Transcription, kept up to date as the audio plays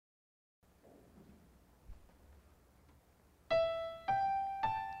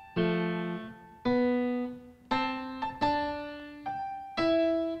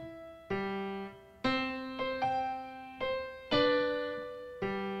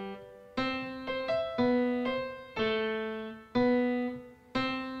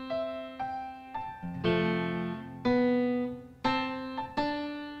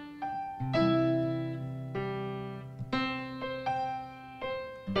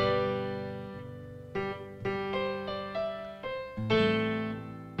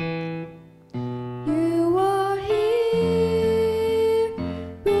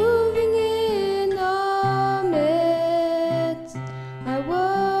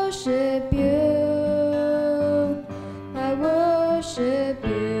worship you. I worship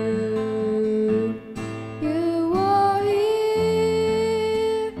you. You are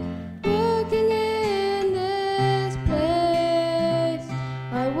here, working in this place.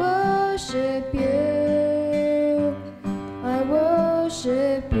 I worship you. I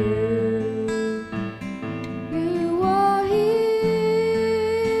worship you. You are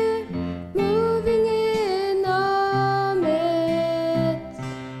here, moving in our midst.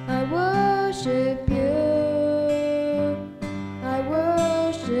 I worship you. I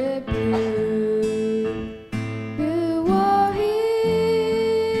worship you. You are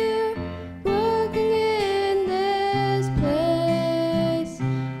here, working in this place.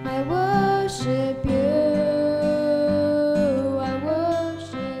 I worship you. I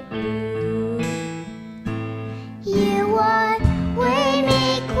worship you. You are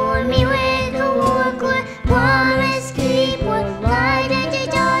waymaker, miracle worker, promise keeper, light in the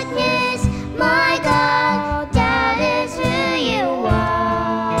darkness. My God, that is who you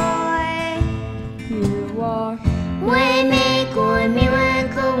are. You are Waymaker,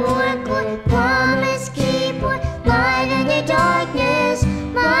 miracle worker, promise keeper, light in the darkness.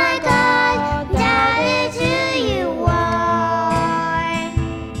 My God, that is who you are.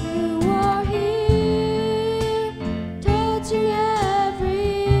 You are here, touching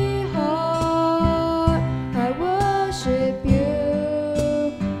every heart. I worship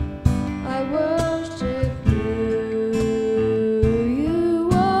you. I worship you. You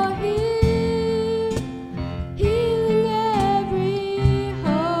are here, healing every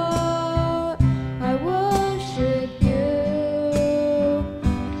heart. I worship you.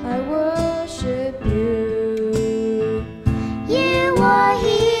 I worship you. You are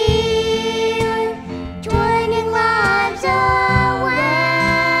here, turning lives around.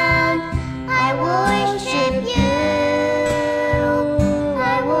 I worship you.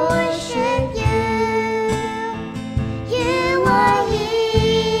 I worship you. You are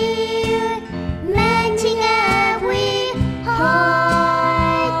here, mending every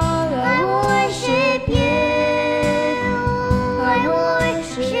heart. I worship you. I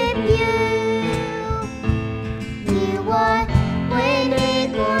worship you. You are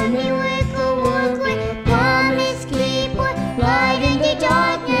waymaker, miracle worker, promise keeper, light in the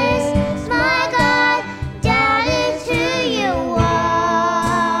darkness. My God, that is who you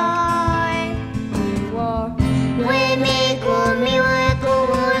are. You are Waymaker, miracle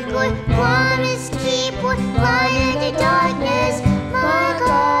worker, promise keeper, light in the darkness. My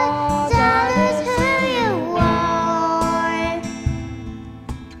God, that is who you are.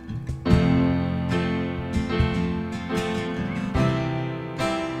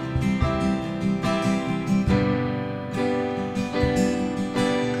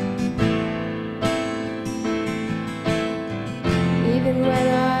 even when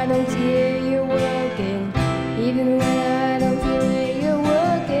I don't see you working, even when I don't feel you're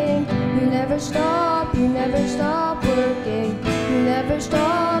working, you never stop working, you never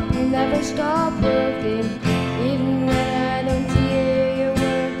stop working.